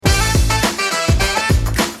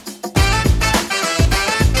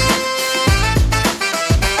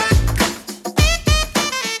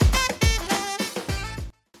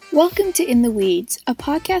Welcome to In the Weeds, a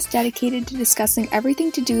podcast dedicated to discussing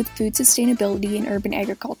everything to do with food sustainability in urban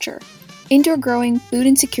agriculture. Indoor growing, food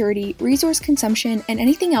insecurity, resource consumption, and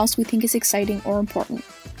anything else we think is exciting or important.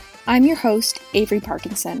 I'm your host, Avery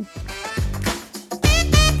Parkinson.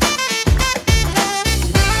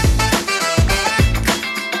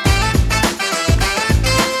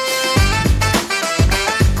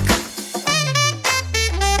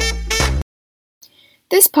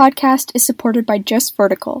 This podcast is supported by Just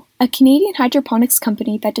Vertical, a Canadian hydroponics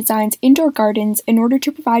company that designs indoor gardens in order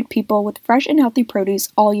to provide people with fresh and healthy produce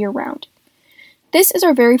all year round. This is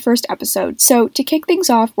our very first episode, so to kick things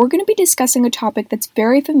off, we're going to be discussing a topic that's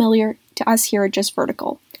very familiar to us here at Just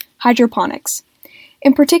Vertical, hydroponics.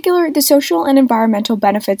 In particular, the social and environmental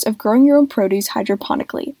benefits of growing your own produce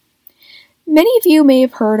hydroponically. Many of you may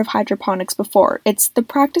have heard of hydroponics before. It's the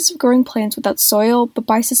practice of growing plants without soil, but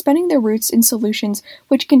by suspending their roots in solutions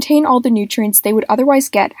which contain all the nutrients they would otherwise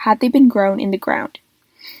get had they been grown in the ground.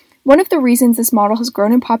 One of the reasons this model has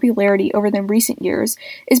grown in popularity over the recent years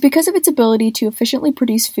is because of its ability to efficiently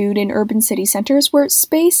produce food in urban city centers where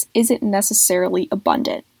space isn't necessarily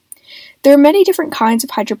abundant. There are many different kinds of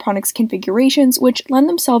hydroponics configurations which lend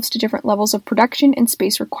themselves to different levels of production and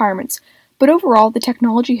space requirements, but overall, the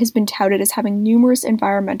technology has been touted as having numerous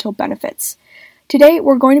environmental benefits. Today,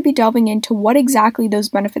 we're going to be delving into what exactly those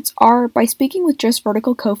benefits are by speaking with Just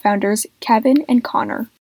Vertical co-founders Kevin and Connor.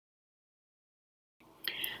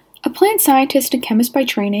 A plant scientist and chemist by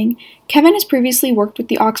training, Kevin has previously worked with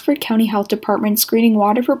the Oxford County Health Department screening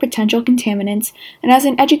water for potential contaminants and as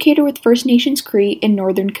an educator with First Nations Cree in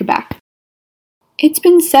northern Quebec. It's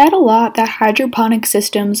been said a lot that hydroponic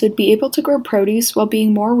systems would be able to grow produce while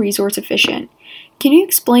being more resource efficient. Can you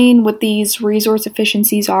explain what these resource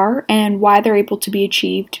efficiencies are and why they're able to be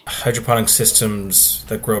achieved? Hydroponic systems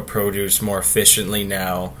that grow produce more efficiently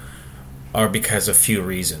now are because of a few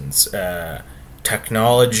reasons.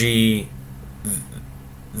 Technology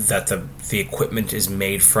that the equipment is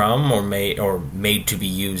made from or made to be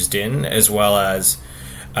used in, as well as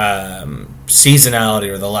seasonality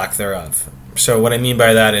or the lack thereof. So what I mean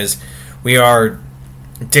by that is we are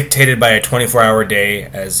dictated by a 24-hour day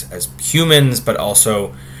as humans, but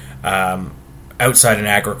also outside in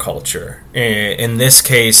agriculture. In this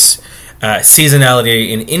case, seasonality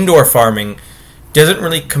in indoor farming doesn't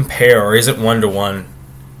really compare or isn't one-to-one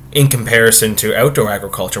in comparison to outdoor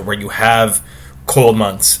agriculture, where you have cold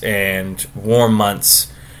months and warm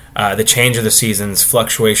months, the change of the seasons,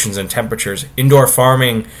 fluctuations in temperatures. Indoor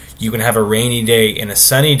farming, you can have a rainy day and a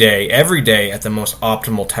sunny day every day at the most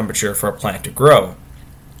optimal temperature for a plant to grow.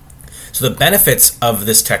 So the benefits of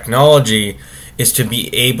this technology is to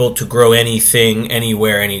be able to grow anything,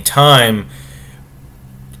 anywhere, anytime,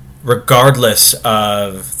 regardless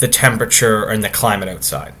of the temperature and the climate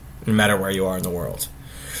outside, no matter where you are in the world.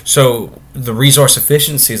 So the resource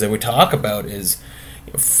efficiencies that we talk about is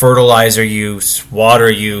fertilizer use,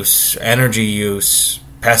 water use, energy use,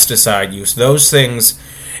 pesticide use. Those things,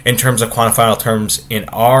 in terms of quantifiable terms, in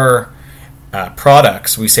our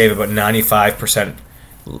products, we save about 95%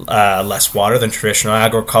 less water than traditional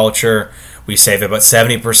agriculture. We save about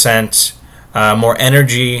 70% more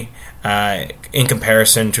energy in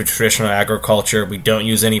comparison to traditional agriculture. We don't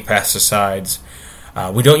use any pesticides.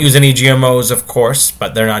 We don't use any GMOs, of course,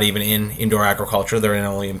 but they're not even in indoor agriculture. They're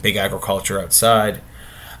only in big agriculture outside.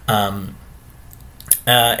 And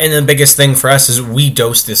the biggest thing for us is we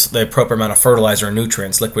dose the appropriate amount of fertilizer and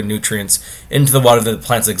nutrients, liquid nutrients, into the water that the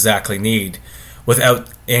plants exactly need without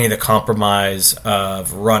any of the compromise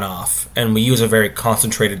of runoff. And we use a very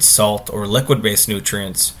concentrated salt or liquid-based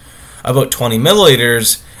nutrients, about 20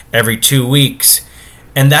 milliliters every 2 weeks.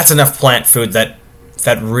 And that's enough plant food that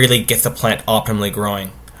really gets the plant optimally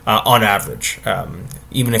growing on average,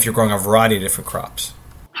 even if you're growing a variety of different crops.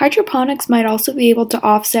 Hydroponics might also be able to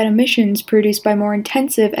offset emissions produced by more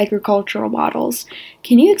intensive agricultural models.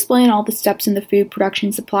 Can you explain all the steps in the food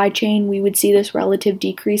production supply chain we would see this relative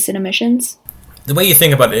decrease in emissions? The way you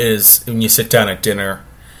think about it is when you sit down at dinner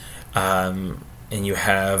and you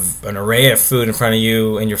have an array of food in front of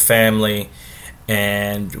you and your family,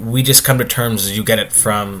 and we just come to terms as you get it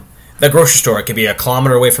from the grocery store. It could be a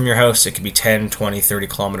kilometer away from your house. It could be 10, 20, 30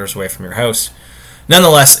 kilometers away from your house.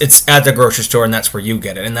 Nonetheless, it's at the grocery store, and that's where you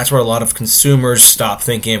get it. And that's where a lot of consumers stop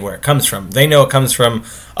thinking of where it comes from. They know it comes from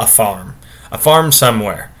a farm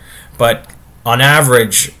somewhere. But on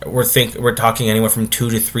average, we're talking anywhere from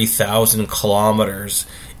 2,000 to 3,000 kilometers.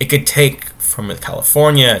 It could take from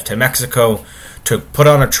California to Mexico to put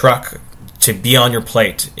on a truck to be on your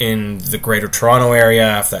plate in the Greater Toronto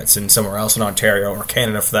area, if that's in somewhere else in Ontario or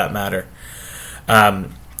Canada for that matter.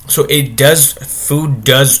 So food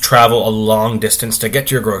does travel a long distance to get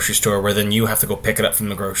to your grocery store, where then you have to go pick it up from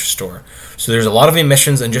the grocery store. So there's a lot of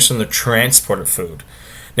emissions and just in the transport of food.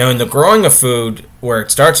 Now, in the growing of food, where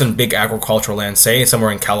it starts in big agricultural land, say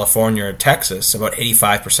somewhere in California or Texas, about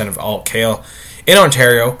 85% of all kale in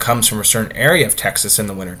Ontario comes from a certain area of Texas in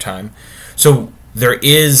the wintertime. So there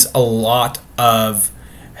is a lot of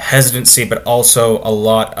hesitancy, but also a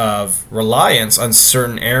lot of reliance on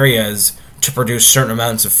certain areas to produce certain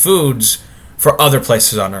amounts of foods for other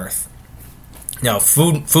places on Earth. Now,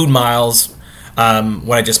 food miles,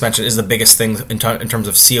 what I just mentioned, is the biggest thing in terms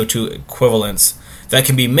of CO2 equivalents that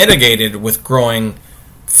can be mitigated with growing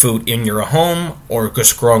food in your home or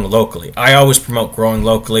just growing locally. I always promote growing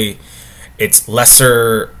locally. It's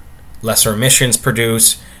lesser emissions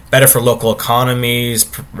produced, better for local economies,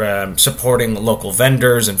 supporting local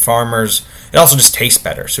vendors and farmers. It also just tastes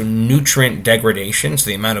better. So nutrient degradation, so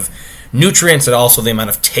the amount of nutrients and also the amount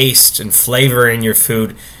of taste and flavor in your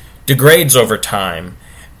food degrades over time.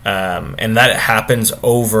 And that happens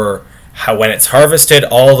over when it's harvested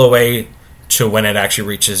all the way to when it actually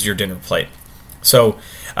reaches your dinner plate. So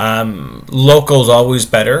local is always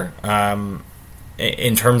better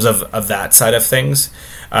in terms of that side of things.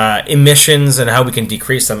 Emissions and how we can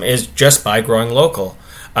decrease them is just by growing local.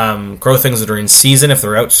 Grow things that are in season if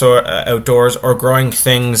they're outdoors, or growing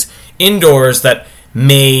things indoors that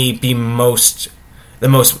may be the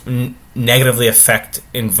most negatively affect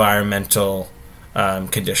environmental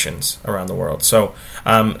conditions around the world. So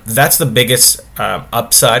that's the biggest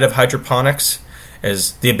upside of hydroponics,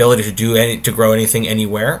 is the ability to grow anything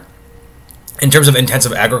anywhere. In terms of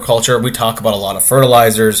intensive agriculture, we talk about a lot of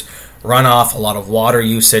fertilizers, runoff, a lot of water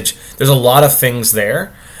usage. There's a lot of things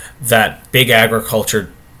there that big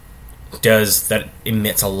agriculture does that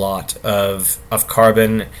emits a lot of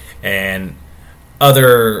carbon and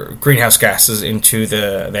other greenhouse gases into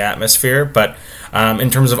the atmosphere. But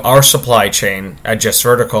in terms of our supply chain at Just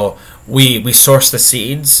Vertical, we source the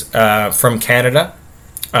seeds from Canada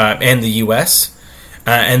and the US,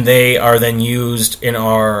 and they are then used in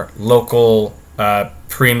our local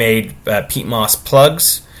pre-made peat moss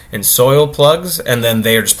plugs and soil plugs, and then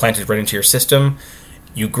they are just planted right into your system.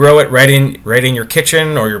 You grow it right in your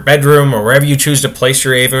kitchen or your bedroom or wherever you choose to place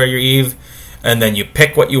your Ava or your Eve, and then you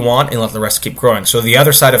pick what you want and let the rest keep growing. So the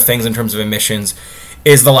other side of things in terms of emissions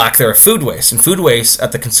is the lack there of food waste. And food waste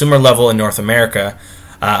at the consumer level in North America,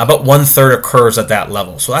 about 1/3 occurs at that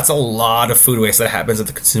level. So that's a lot of food waste that happens at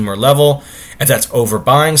the consumer level. If that's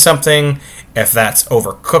overbuying something, if that's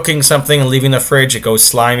overcooking something and leaving the fridge, it goes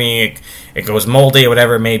slimy, it goes moldy,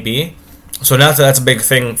 whatever it may be. So now that's a big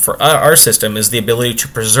thing for our system, is the ability to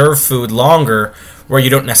preserve food longer, where you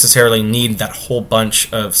don't necessarily need that whole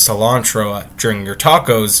bunch of cilantro during your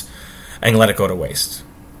tacos and let it go to waste.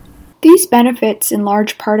 These benefits in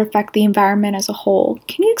large part affect the environment as a whole.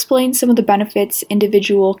 Can you explain some of the benefits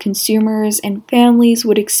individual consumers and families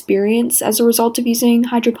would experience as a result of using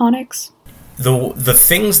hydroponics? The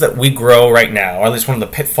things that we grow right now, or at least one of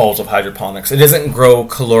the pitfalls of hydroponics, it doesn't grow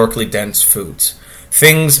calorically dense foods.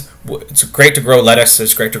 It's great to grow lettuce,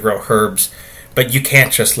 it's great to grow herbs, but you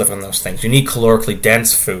can't just live on those things. You need calorically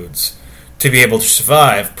dense foods to be able to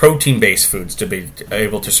survive, protein-based foods to be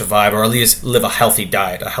able to survive, or at least live a healthy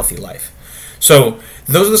diet, a healthy life. So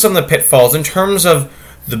those are some of the pitfalls. In terms of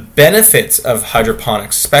the benefits of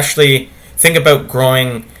hydroponics, especially think about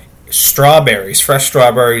growing fresh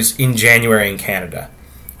strawberries in January in Canada.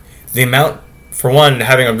 The amount, for one,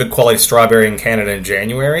 having a good quality strawberry in Canada in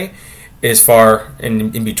January is far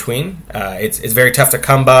in between. It's very tough to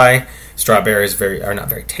come by. Strawberries are not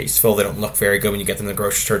very tasteful. They don't look very good when you get them in the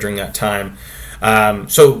grocery store during that time.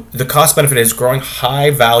 So the cost benefit is growing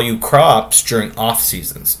high value crops during off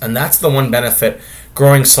seasons, and that's the one benefit.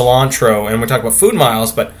 Growing cilantro, and we're talking about food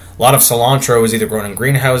miles, but a lot of cilantro is either grown in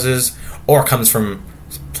greenhouses or comes from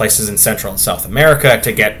places in Central and South America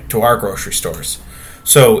to get to our grocery stores.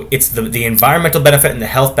 So it's the environmental benefit and the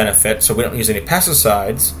health benefit. So we don't use any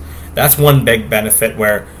pesticides. That's one big benefit,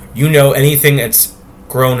 where anything that's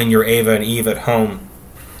grown in your Ava and Eve at home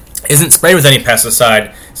isn't sprayed with any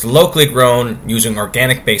pesticide. It's locally grown using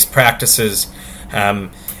organic-based practices.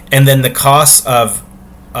 And then the cost of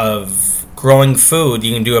growing food,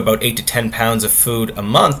 you can do about 8 to 10 pounds of food a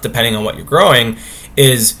month, depending on what you're growing,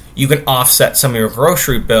 is you can offset some of your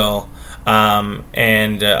grocery bill,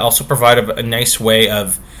 and also provide a nice way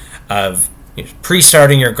of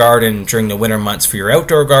pre-starting your garden during the winter months for your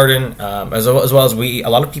outdoor garden, as well as a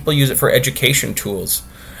lot of people use it for education tools,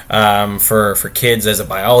 for kids, as a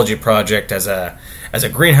biology project, as a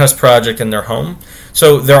greenhouse project in their home.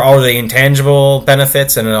 So there are the intangible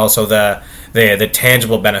benefits, and also the the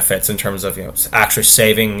tangible benefits in terms of actually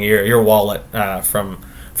saving your wallet from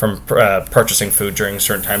purchasing food during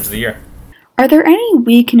certain times of the year. Are there any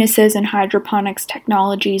weaknesses in hydroponics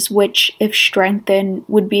technologies which, if strengthened,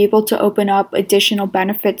 would be able to open up additional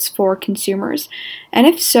benefits for consumers? And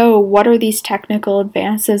if so, what are these technical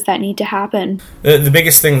advances that need to happen? The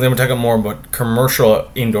biggest thing, then we're talking more about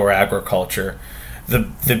commercial indoor agriculture.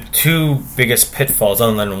 The two biggest pitfalls,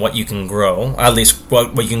 other than what you can grow, at least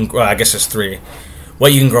what you can grow, I guess there's three.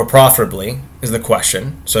 What you can grow profitably is the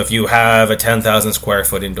question. So if you have a 10,000 square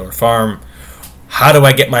foot indoor farm, how do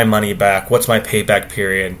I get my money back? What's my payback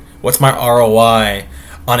period? What's my ROI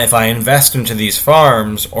on if I invest into these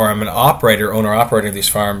farms, or I'm an owner-operator of these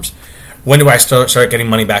farms, when do I start getting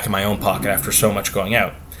money back in my own pocket after so much going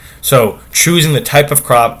out? So choosing the type of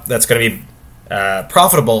crop that's going to be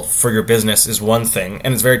profitable for your business is one thing,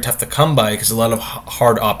 and it's very tough to come by because a lot of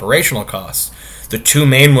hard operational costs. The two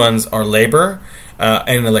main ones are labor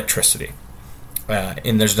and electricity.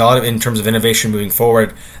 And there's a lot of, in terms of innovation moving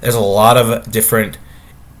forward, there's a lot of different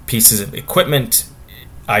pieces of equipment,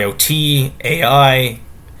 IoT, AI,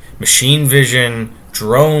 machine vision,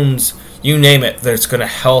 drones, you name it, that's going to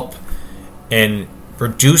help and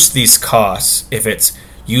reduce these costs if it's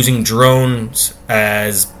using drones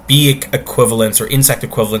as bee equivalents or insect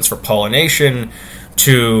equivalents for pollination,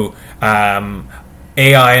 to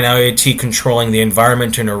AI and IoT controlling the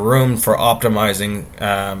environment in a room for optimizing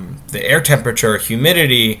the air temperature,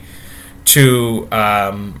 humidity, to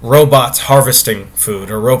robots harvesting food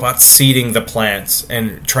or robots seeding the plants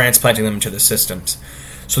and transplanting them into the systems.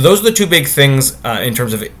 So those are the two big things in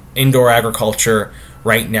terms of indoor agriculture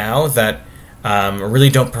right now that really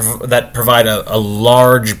that provide a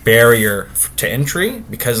large barrier to entry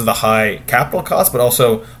because of the high capital cost, but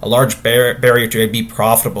also a large barrier to be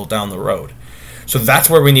profitable down the road. So that's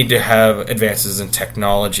where we need to have advances in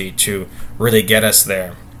technology to really get us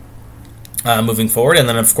there moving forward. And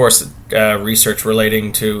then, of course, research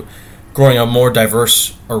relating to growing a more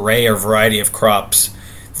diverse array or variety of crops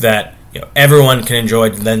that everyone can enjoy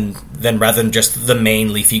then rather than just the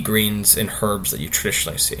main leafy greens and herbs that you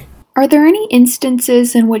traditionally see. Are there any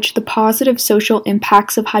instances in which the positive social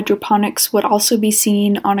impacts of hydroponics would also be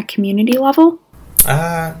seen on a community level?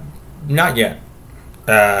 Not yet.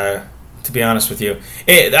 To be honest with you,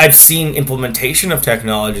 I've seen implementation of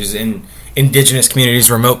technologies in indigenous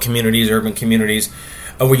communities, remote communities, urban communities,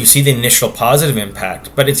 where you see the initial positive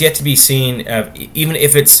impact, but it's yet to be seen, even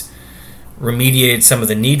if it's remediated some of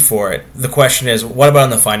the need for it. The question is, what about on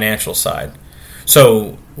the financial side?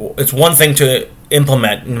 So it's one thing to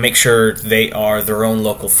implement and make sure they are their own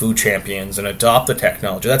local food champions and adopt the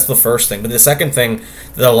technology. That's the first thing. But the second thing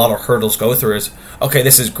that a lot of hurdles go through is, okay,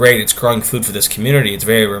 this is great. It's growing food for this community. It's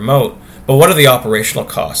very remote. But what are the operational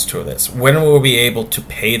costs to this? When will we be able to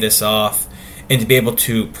pay this off and to be able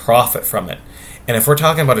to profit from it? And if we're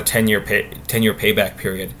talking about a 10-year payback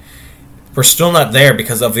period, we're still not there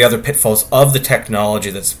because of the other pitfalls of the technology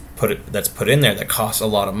that's put in there that costs a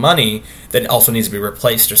lot of money, that also needs to be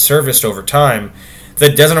replaced or serviced over time,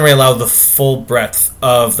 that doesn't really allow the full breadth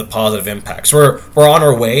of the positive impact. So we're on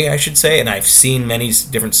our way, I should say, and I've seen many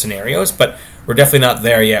different scenarios, but we're definitely not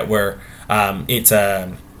there yet where it's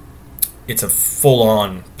a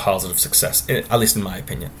full-on positive success, at least in my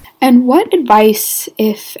opinion. And what advice,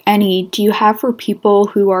 if any, do you have for people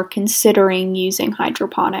who are considering using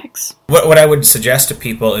hydroponics? What I would suggest to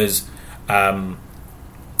people is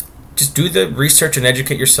just do the research and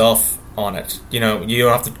educate yourself on it. You don't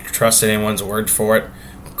have to trust anyone's word for it.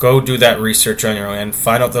 Go do that research on your own and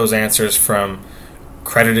find out those answers from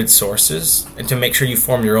credited sources, and to make sure you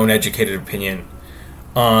form your own educated opinion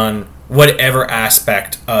on whatever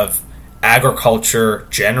aspect of agriculture,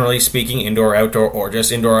 generally speaking, indoor, outdoor, or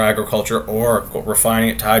just indoor agriculture, or refining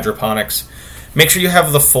it to hydroponics. Make sure you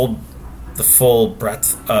have the full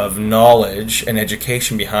breadth of knowledge and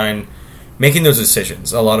education behind making those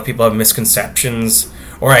decisions. A lot of people have misconceptions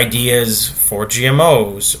or ideas for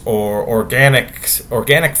GMOs or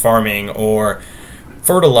organic farming or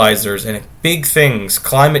fertilizers and big things,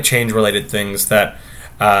 climate change related things that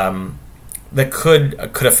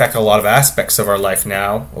could affect a lot of aspects of our life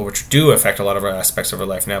now, or which do affect a lot of our aspects of our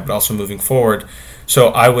life now, but also moving forward. So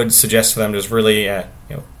I would suggest to them just really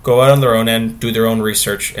go out on their own end, do their own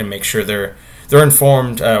research, and make sure they're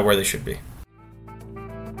informed where they should be.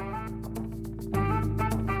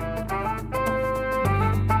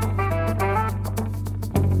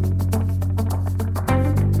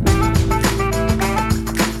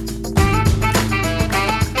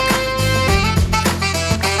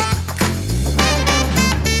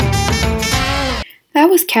 That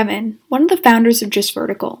was Kevin, one of the founders of Just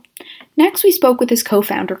Vertical. Next, we spoke with his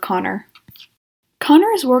co-founder, Connor.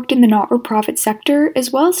 Connor has worked in the not-for-profit sector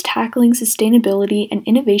as well as tackling sustainability and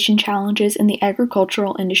innovation challenges in the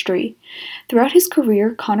agricultural industry. Throughout his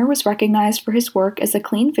career, Connor was recognized for his work as a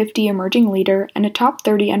Clean 50 emerging leader and a top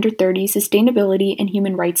 30 under 30 sustainability and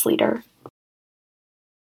human rights leader.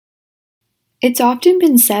 It's often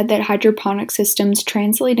been said that hydroponic systems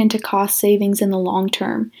translate into cost savings in the long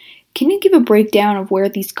term. Can you give a breakdown of where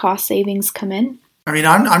these cost savings come in? I mean,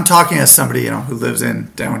 I'm talking as somebody, who lives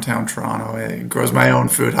in downtown Toronto and grows my own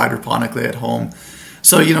food hydroponically at home.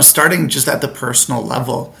 So, starting just at the personal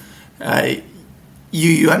level,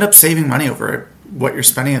 you end up saving money over what you're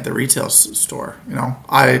spending at the retail store.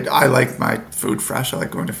 I like my food fresh. I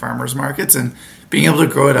like going to farmers markets, and being able to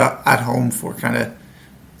grow it at home for kind of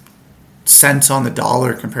cents on the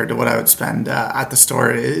dollar compared to what I would spend at the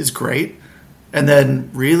store is great. And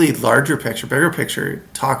then really bigger picture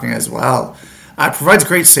talking as well. Provides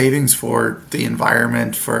great savings for the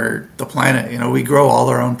environment, for the planet. We grow all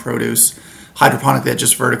our own produce hydroponically,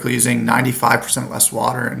 just vertically, using 95% less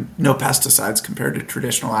water and no pesticides compared to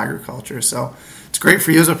traditional agriculture. So it's great for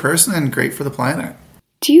you as a person and great for the planet.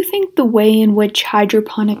 Do you think the way in which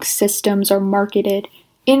hydroponic systems are marketed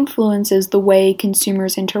influences the way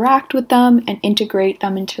consumers interact with them and integrate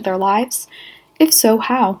them into their lives? If so,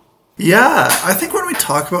 how? Yeah, I think when we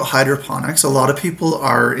talk about hydroponics, a lot of people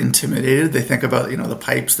are intimidated. They think about, the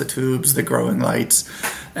pipes, the tubes, the growing lights.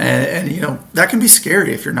 And that can be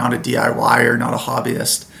scary if you're not a DIYer, not a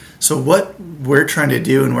hobbyist. So what we're trying to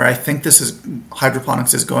do, and where I think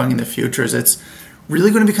hydroponics is going in the future, is it's really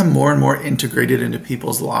going to become more and more integrated into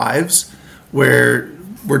people's lives, where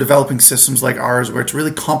we're developing systems like ours where it's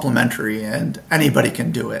really complementary and anybody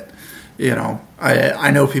can do it.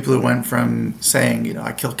 I know people who went from saying,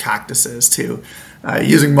 I kill cactuses to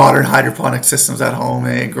using modern hydroponic systems at home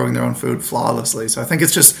and growing their own food flawlessly. So I think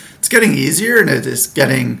it's getting easier, and it is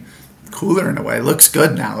getting cooler in a way. It looks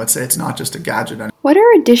good now. It's not just a gadget anymore. What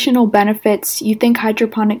are additional benefits you think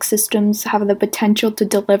hydroponic systems have the potential to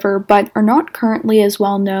deliver but are not currently as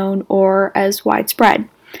well known or as widespread?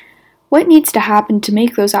 What needs to happen to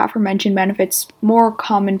make those aforementioned benefits more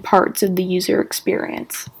common parts of the user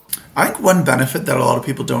experience? I think one benefit that a lot of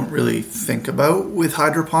people don't really think about with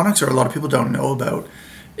hydroponics, or a lot of people don't know about,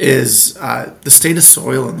 is the state of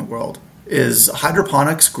soil in the world.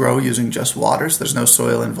 Hydroponics grow using just water, so there's no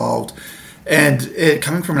soil involved. And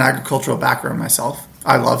coming from an agricultural background myself,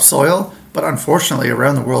 I love soil, but unfortunately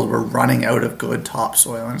around the world we're running out of good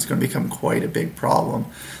topsoil, and it's going to become quite a big problem.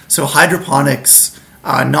 So hydroponics,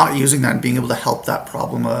 not using that and being able to help that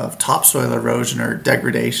problem of topsoil erosion or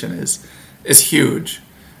degradation is huge.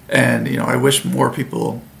 And I wish more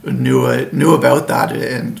people knew about that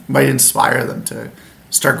and might inspire them to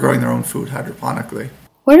start growing their own food hydroponically.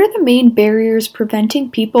 What are the main barriers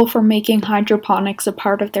preventing people from making hydroponics a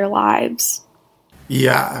part of their lives?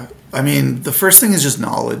 Yeah, I mean, the first thing is just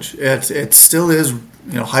knowledge. It still is,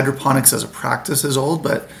 hydroponics as a practice is old,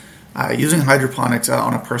 but using hydroponics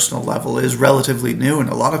on a personal level is relatively new. And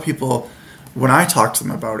a lot of people, when I talk to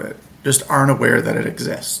them about it, just aren't aware that it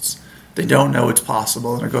exists. They don't know it's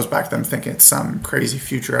possible, and it goes back to them thinking it's some crazy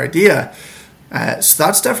future idea. So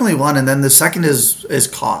that's definitely one. And then the second is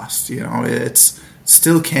cost. It's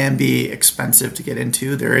still can be expensive to get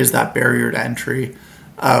into. There is that barrier to entry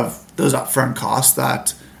of those upfront costs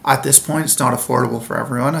that at this point it's not affordable for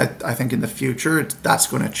everyone. I think in the future that's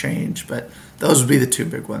going to change, but those would be the two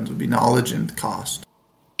big ones, would be knowledge and cost.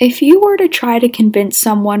 If you were to try to convince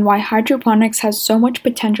someone why hydroponics has so much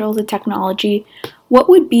potential as a technology, what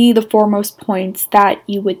would be the foremost points that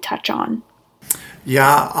you would touch on?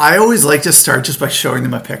 Yeah, I always like to start just by showing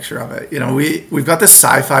them a picture of it. We've got this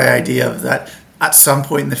sci-fi idea of that at some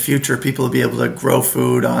point in the future, people will be able to grow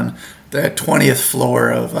food on the 20th floor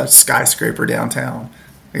of a skyscraper downtown.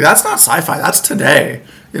 That's not sci-fi, that's today.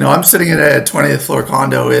 I'm sitting in a 20th floor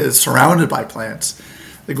condo is surrounded by plants.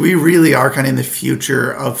 We really are kind of in the future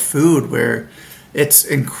of food, where it's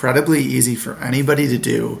incredibly easy for anybody to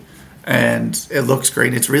do, and it looks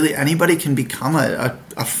great. It's really anybody can become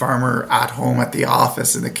a farmer at home, at the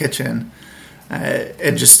office, in the kitchen.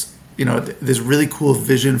 And just, this really cool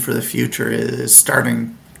vision for the future is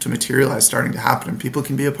starting to materialize, starting to happen, and people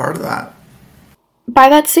can be a part of that. By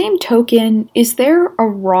that same token, is there a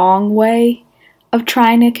wrong way of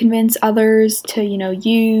trying to convince others to,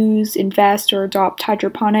 use, invest, or adopt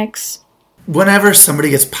hydroponics? Whenever somebody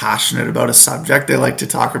gets passionate about a subject, they like to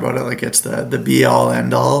talk about it like it's the be-all,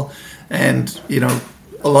 end-all. And,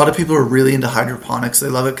 a lot of people are really into hydroponics. They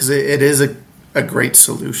love it because it is a great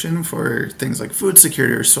solution for things like food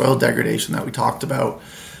security or soil degradation that we talked about.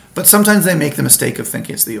 But sometimes they make the mistake of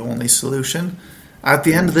thinking it's the only solution. At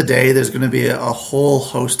the end of the day, there's going to be a whole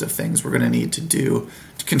host of things we're going to need to do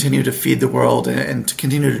to continue to feed the world and to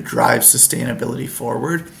continue to drive sustainability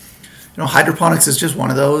forward. Hydroponics is just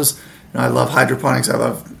one of those. I love hydroponics. I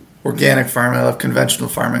love organic farming. I love conventional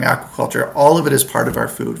farming, aquaculture. All of it is part of our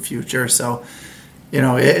food future. So,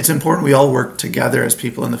 it's important we all work together as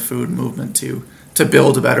people in the food movement to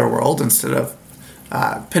build a better world instead of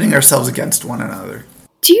pitting ourselves against one another.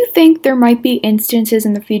 Do you think there might be instances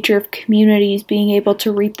in the future of communities being able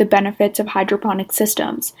to reap the benefits of hydroponic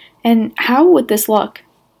systems? And how would this look?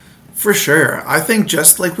 For sure. I think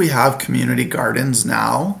just like we have community gardens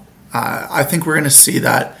now, I think we're going to see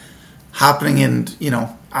that happening in,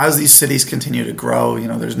 as these cities continue to grow.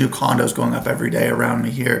 There's new condos going up every day around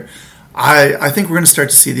me here. I think we're going to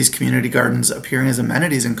start to see these community gardens appearing as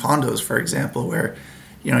amenities in condos, for example, where,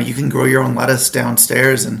 you can grow your own lettuce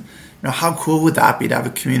downstairs. And, how cool would that be to have a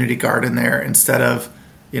community garden there instead of,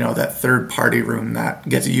 that third party room that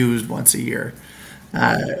gets used once a year?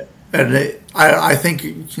 I think,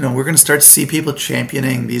 we're going to start to see people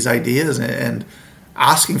championing these ideas and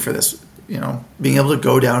asking for this. Being able to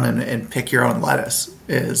go down and pick your own lettuce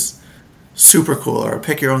is super cool, or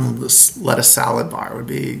pick your own lettuce salad bar would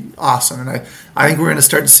be awesome. And I think we're going to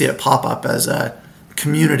start to see it pop up as a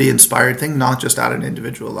community inspired thing, not just at an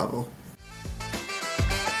individual level.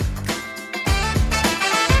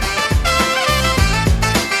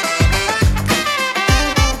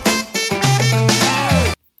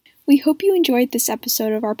 We hope you enjoyed this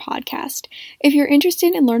episode of our podcast. If you're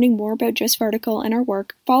interested in learning more about Just Vertical and our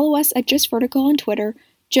work, follow us at Just Vertical on Twitter,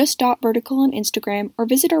 just.vertical on Instagram, or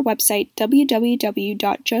visit our website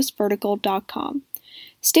www.justvertical.com.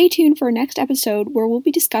 Stay tuned for our next episode where we'll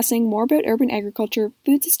be discussing more about urban agriculture,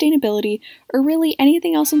 food sustainability, or really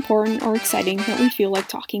anything else important or exciting that we feel like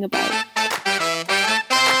talking about.